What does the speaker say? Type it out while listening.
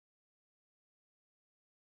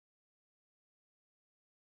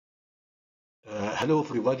Hello,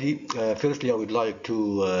 everybody. Firstly, I would like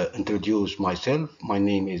to introduce myself. My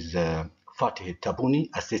name is Fateh Eltaboni,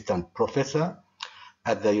 Assistant Professor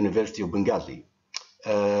at the University of Benghazi.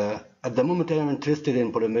 At the moment, I am interested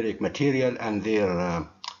in polymeric material and their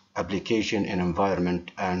application in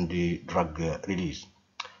environment and the drug release.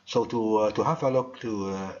 So to have a look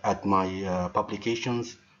at my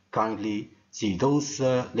publications, kindly see those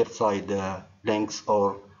left side links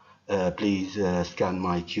or please scan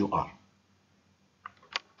my QR.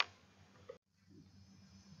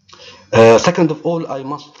 Second of all, I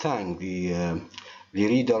must thank the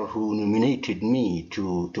reader who nominated me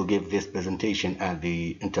to give this presentation at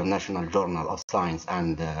the International Journal of Science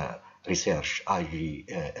and Research,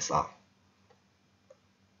 IJSR.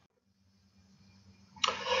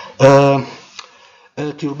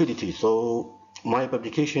 Turbidity. So my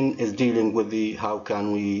publication is dealing with the how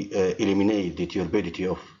can we eliminate the turbidity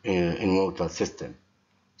of in water system.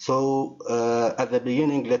 So at the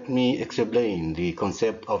beginning, let me explain the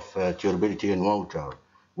concept of turbidity in water,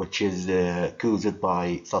 which is caused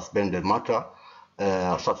by suspended matter,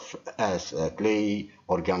 such as clay,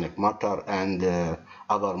 organic matter, and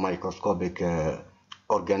other microscopic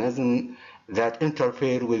organisms that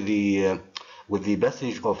interfere with the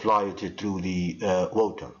passage of light through the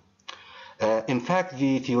water. In fact,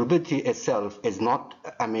 the turbidity itself is not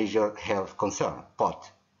a major health concern, but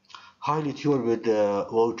highly turbid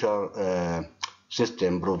water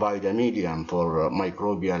system provide a medium for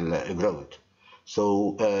microbial growth.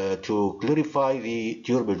 So to clarify the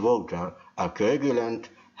turbid water, a coagulant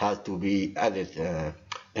has to be added.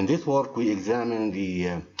 In this work, we examine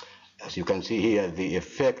as you can see here, the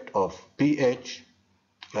effect of pH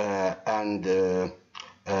and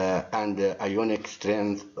ionic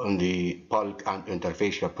strength on the bulk and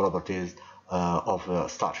interfacial properties of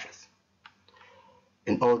starches.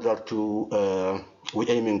 In order to, we're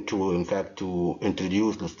aiming to, in fact, to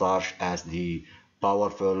introduce the starch as the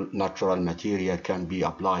powerful natural material can be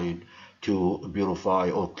applied to purify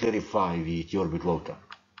or clarify the turbid water.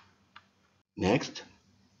 Next.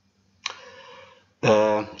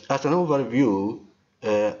 As an overview,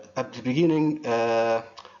 at the beginning,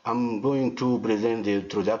 I'm going to present the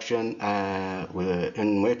introduction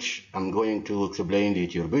in which I'm going to explain the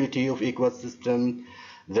turbidity of aqueous system.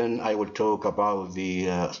 Then I will talk about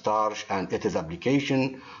the starch and its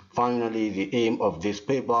application. Finally, the aim of this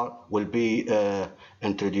paper will be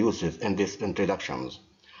introduced in these introductions.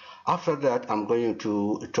 After that, I'm going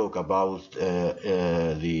to talk about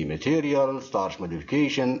the material, starch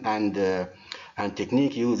modification, and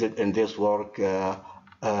technique used in this work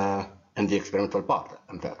in the experimental part,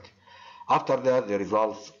 in fact. After that, the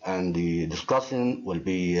results and the discussion will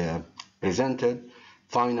be presented.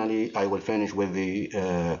 Finally, I will finish with the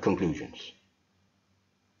conclusions.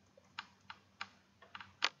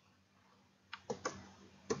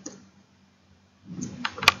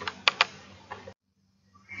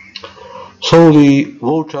 So the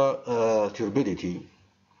water turbidity,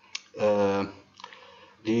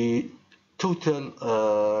 the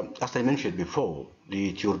total, as I mentioned before,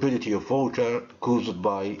 the turbidity of water caused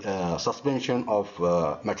by suspension of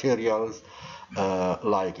materials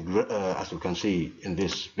like, as you can see in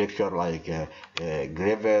this picture, like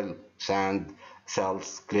gravel, sand,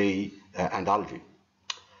 salts, clay, and algae.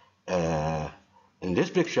 In this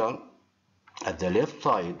picture, at the left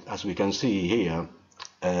side, as we can see here,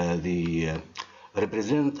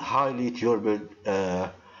 represent highly turbid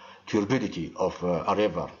turbidity of a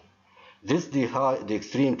river. This the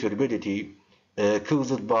extreme turbidity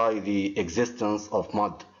caused by the existence of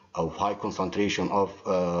mud of high concentration of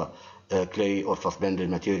clay or suspended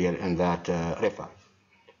material in that river.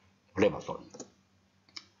 Sorry.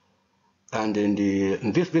 And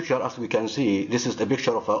in this picture, as we can see, this is the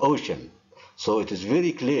picture of an ocean. So it is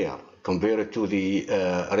very clear compared to the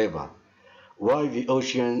river. Why the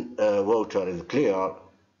ocean water is clear,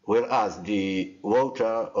 whereas the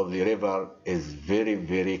water of the river is very,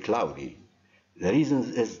 very cloudy. The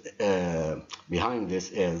reason is behind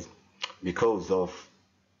this is because of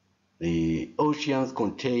the oceans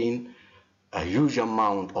contain a huge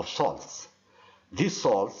amount of salts. These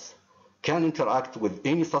salts can interact with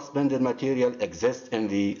any suspended material exist in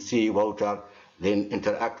the sea water, then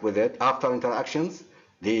interact with it. After interactions,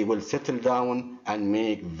 they will settle down and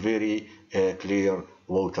make very clear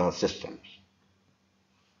water systems.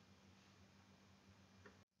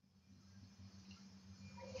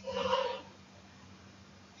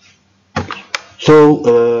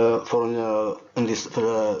 So for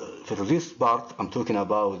this part, I'm talking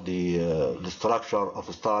about the structure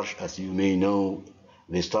of starch. As you may know,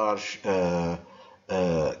 the starch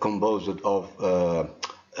composed of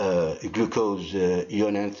glucose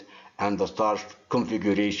unit, and the starch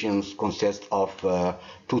configurations consist of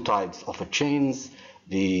two types of chains,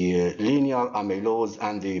 the linear amylose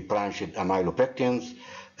and the branched amylopectins,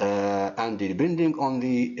 and depending on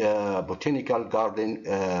the botanical garden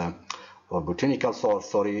or botanical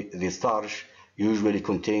source, the starch usually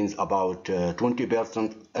contains about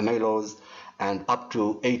 20% amylose and up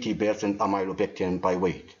to 80% amylopectin by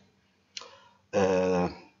weight. The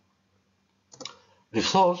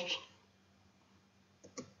source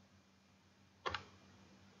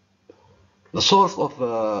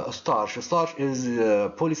of starch. Starch is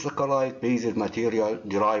polysaccharide-based material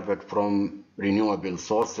derived from renewable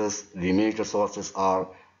sources. The major sources are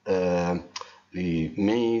the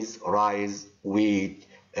maize, rice, wheat,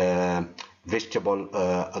 vegetable,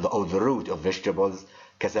 or the root of vegetables,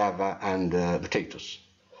 cassava, and potatoes.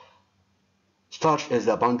 Starch is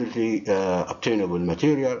abundantly obtainable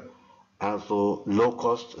material, also low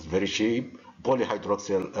cost, it's very cheap,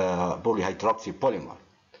 polyhydroxy polymer.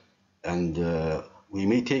 And we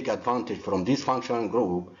may take advantage from this functional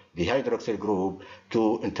group, the hydroxyl group,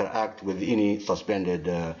 to interact with any suspended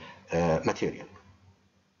material.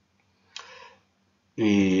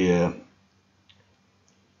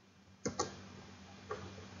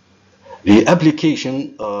 The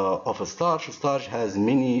application of a starch. Starch has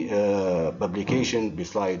many applications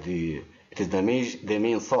besides it is the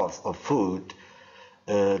main source of food.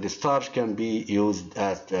 The starch can be used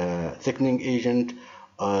as a thickening agent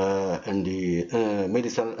in the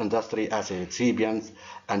medicinal industry as excipients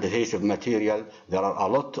and adhesive material. There are a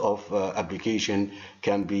lot of application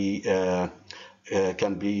can be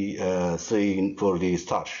seen for the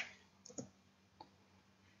starch.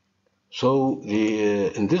 So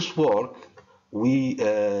in this work, we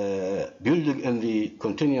building in the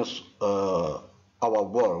continuous our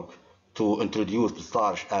work to introduce the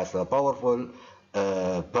starch as a powerful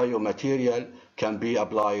biomaterial can be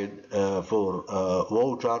applied for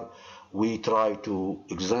water. We try to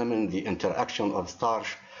examine the interaction of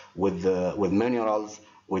starch with minerals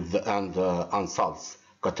and salts,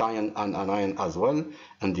 cation and anion as well,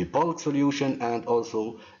 in the bulk solution and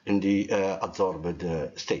also in the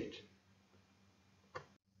adsorbed state.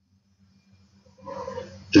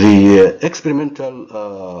 The experimental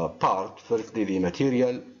part, firstly the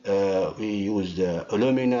material, we used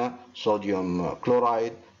alumina, sodium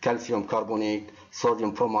chloride, calcium carbonate,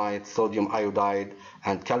 sodium bromide, sodium iodide,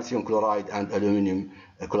 and calcium chloride and aluminum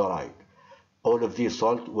chloride. All of these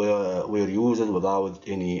salts were used without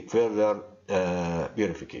any further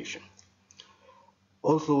purification.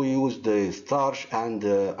 Also, we used the starch and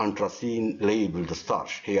anthracene labeled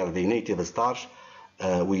starch. Here, the native starch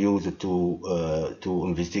we use it to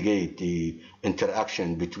investigate the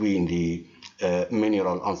interaction between the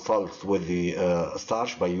mineral and salts with the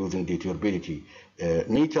starch by using the turbidity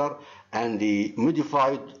meter, and the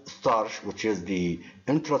modified starch, which is the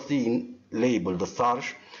anthracene labeled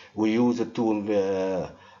starch, we use it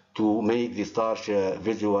to make the starch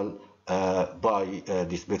visual by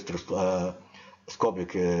the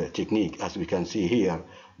spectroscopic technique. As we can see here,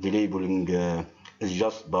 the labeling is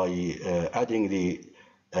just by adding the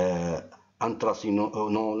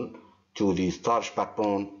anthracenol to the starch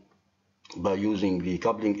backbone by using the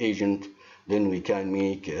coupling agent. Then we can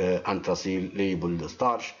make anthracene labeled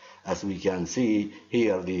starch. As we can see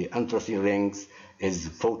here, the anthracene rings is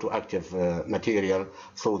photoactive material,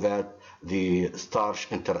 so that the starch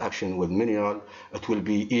interaction with mineral, it will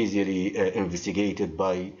be easily investigated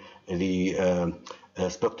by the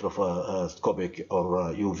spectroscopic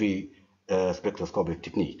or UV spectroscopic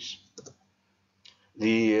techniques.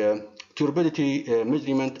 The turbidity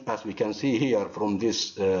measurement, as we can see here from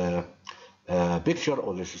this picture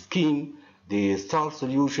or this scheme, the starch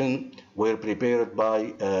solution were prepared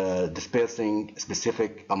by dispersing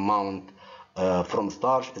specific amount from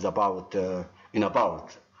starch is about in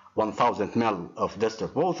about 1000 ml of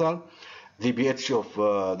distilled water. The pH of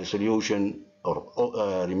the solution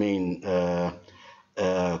remain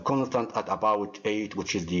constant at about 8,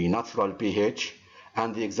 which is the natural pH,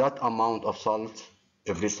 and the exact amount of salt,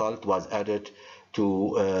 every salt was added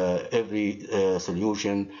to every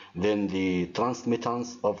solution. Then the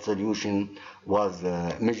transmittance of solution was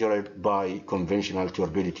measured by conventional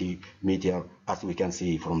turbidity meter, as we can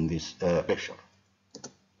see from this picture.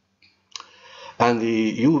 And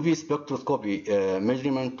the UV spectroscopy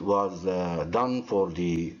measurement was done for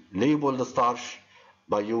the labeled starch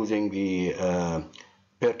by using the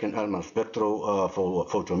Perkin-Elmer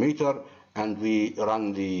spectrophotometer, and we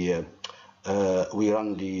run the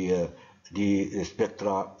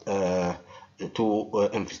spectra to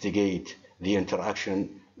investigate the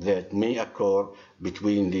interaction that may occur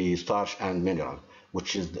between the starch and mineral,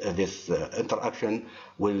 which is this interaction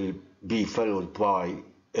will be followed by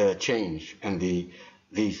a change in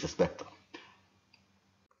these spectra.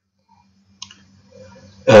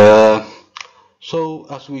 So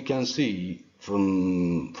as we can see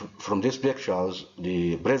from these pictures,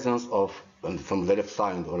 the presence of, from the left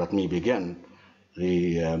side, or let me begin,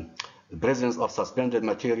 the presence of suspended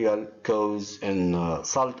material cause in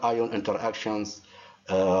salt ion interactions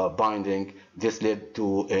binding. This led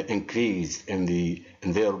to an increase in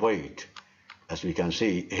their weight, as we can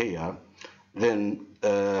see here. Then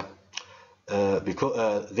then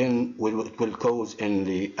it will cause in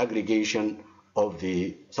the aggregation of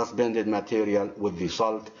the suspended material with the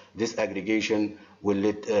salt. This aggregation will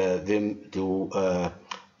let them to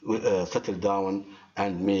settle down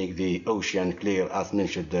and make the ocean clear, as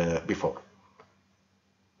mentioned before.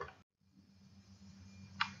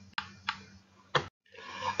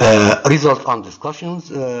 Result on discussions.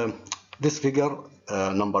 This figure,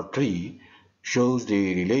 number 3, shows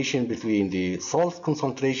the relation between the salt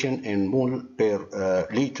concentration in mole per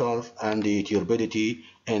liter and the turbidity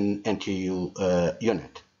in NTU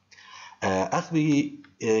unit. As we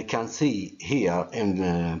can see here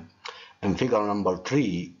in figure number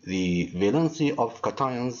 3, the valency of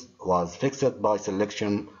cations was fixed by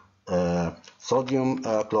selection sodium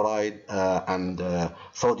chloride and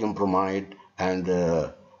sodium bromide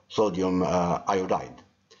and sodium iodide.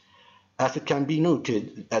 As it can be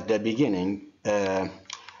noted at the beginning, a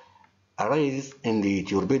rise in the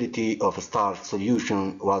turbidity of starch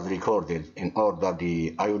solution was recorded in order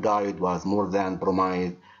the iodide was more than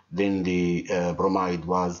bromide, then the bromide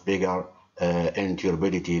was bigger in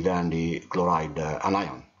turbidity than the chloride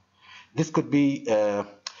anion. This could be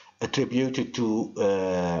attributed to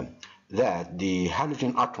that the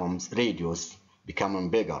halogen atoms radius becoming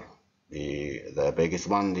bigger, the biggest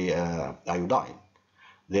one, the iodide,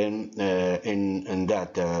 then in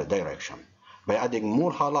that direction. By adding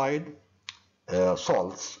more halide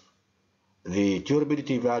salts, the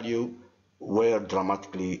turbidity value were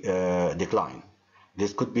dramatically declined.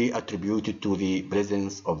 This could be attributed to the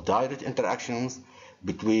presence of direct interactions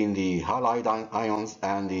between the halide ions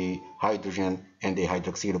and the hydrogen in the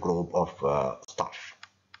hydroxyl group of starch.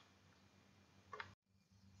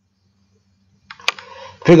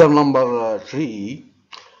 Figure number 3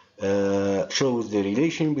 shows the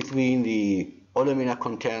relation between the alumina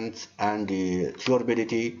content and the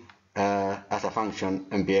turbidity as a function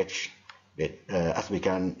in pH, as we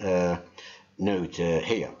can note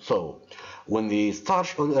here. So when the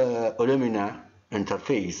starch alumina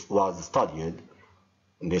interface was studied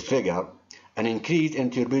in this figure, an increase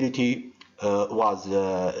in turbidity was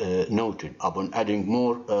noted upon adding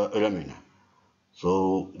more alumina.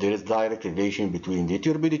 So there is direct relation between the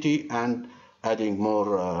turbidity and adding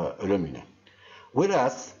more alumina.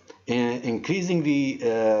 Whereas increasing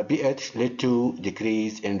the pH led to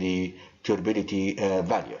decrease in the turbidity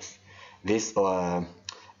values. This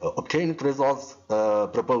obtained results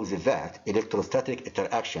proposes that electrostatic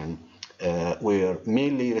interaction were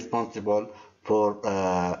mainly responsible for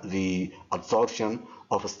the absorption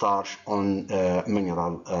of starch on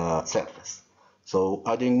mineral surface. So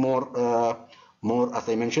adding more, as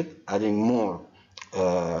I mentioned, adding more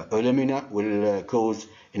alumina will cause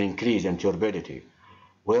an increase in turbidity,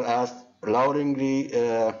 whereas lowering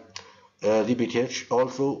the pH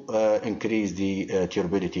also increase the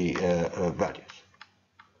turbidity values.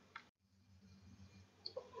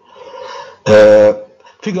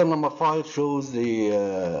 Figure number 5 shows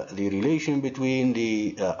the relation between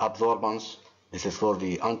the absorbance, this is for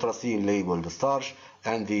the anthracene labeled starch,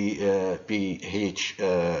 and the pH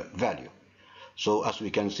value. So as we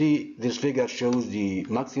can see, this figure shows the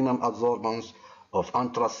maximum absorbance of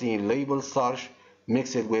anthracene labeled starch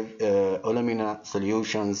mixed with alumina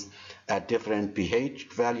solutions at different pH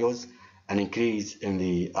values, an increase in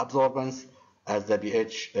the absorbance as the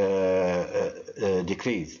pH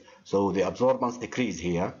decrease. So the absorbance decrease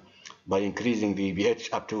here by increasing the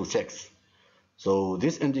pH up to 6. So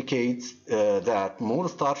this indicates that more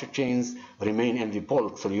starch chains remain in the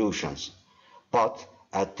bulk solutions, but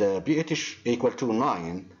at pH equal to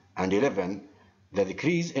 9 and 11, the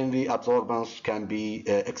decrease in the absorbance can be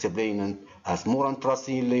explained as more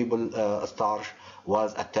anthracene labeled starch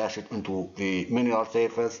was attached into the mineral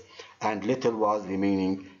surface and little was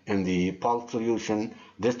remaining in the bulk solution.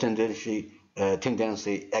 This tendency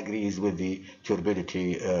agrees with the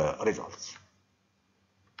turbidity results.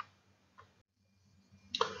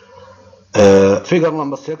 Figure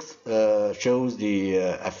number 6 shows the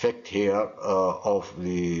effect here of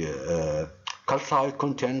the calcite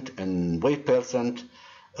content and weight percent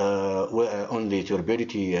on the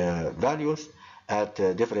turbidity values at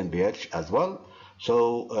different pH as well.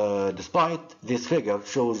 So despite this figure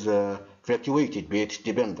shows fluctuated pH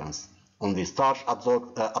dependence on the starch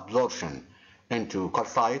absorption into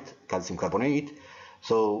calcite, calcium carbonate.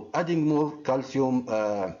 So adding more calcium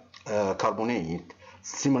carbonate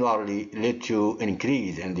similarly led to an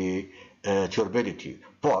increase in the turbidity,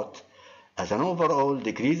 but as an overall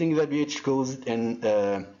decreasing the pH caused an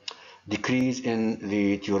decrease in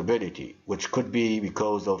the turbidity, which could be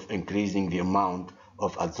because of increasing the amount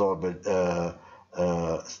of adsorbed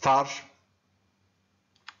starch.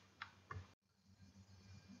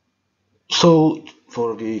 So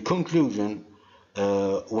for the conclusion,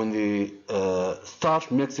 when the starch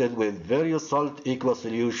mixed with various salt aqueous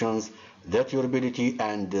solutions, the turbidity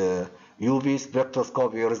and UV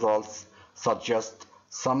spectroscopy results suggest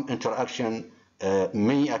some interaction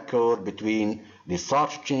may occur between the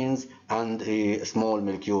starch chains and a small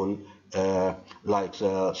molecule like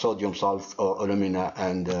sodium salts or alumina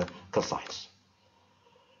and calcites.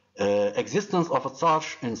 Existence of a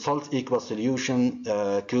starch in salt aqueous solution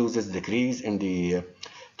causes decrease in the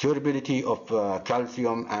turbidity of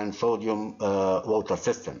calcium and sodium water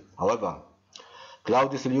system. However,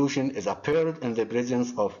 cloudy solution is apparent in the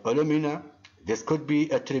presence of alumina. This could be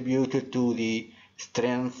attributed to the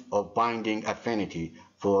strength of binding affinity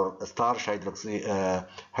for starch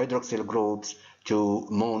hydroxyl groups to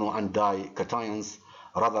mono and di cations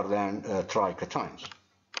rather than trications.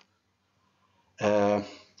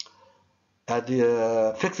 At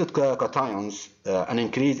the fixed cations, an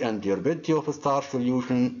increase in the turbidity of a starch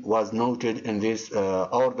solution was noted in this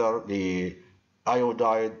order. The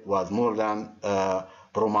iodide was more than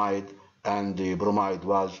bromide, and the bromide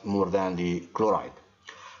was more than the chloride.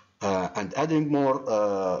 And adding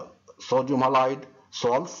more sodium halide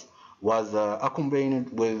salts was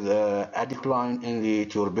accompanied with a decline in the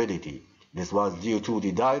turbidity. This was due to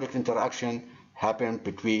the direct interaction happened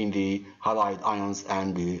between the halide ions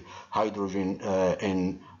and the hydrogen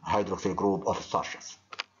in hydroxyl group of starches.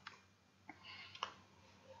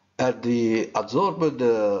 At the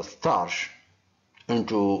adsorbed starch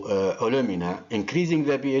into alumina, increasing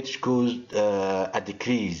the pH caused a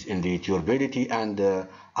decrease in the turbidity and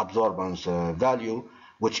absorbance value,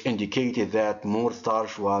 which indicated that more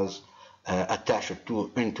starch was attached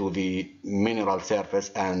into the mineral surface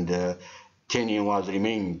and tinium was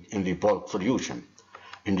remained in the bulk solution.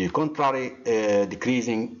 In the contrary,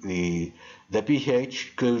 decreasing the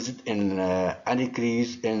pH caused an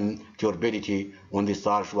increase in turbidity when the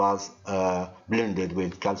starch was blended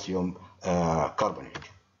with calcium carbonate.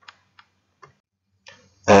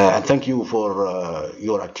 And thank you for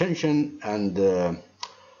your attention, and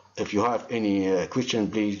if you have any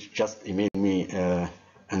question, please just email me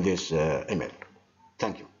in this email.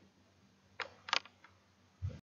 Thank you.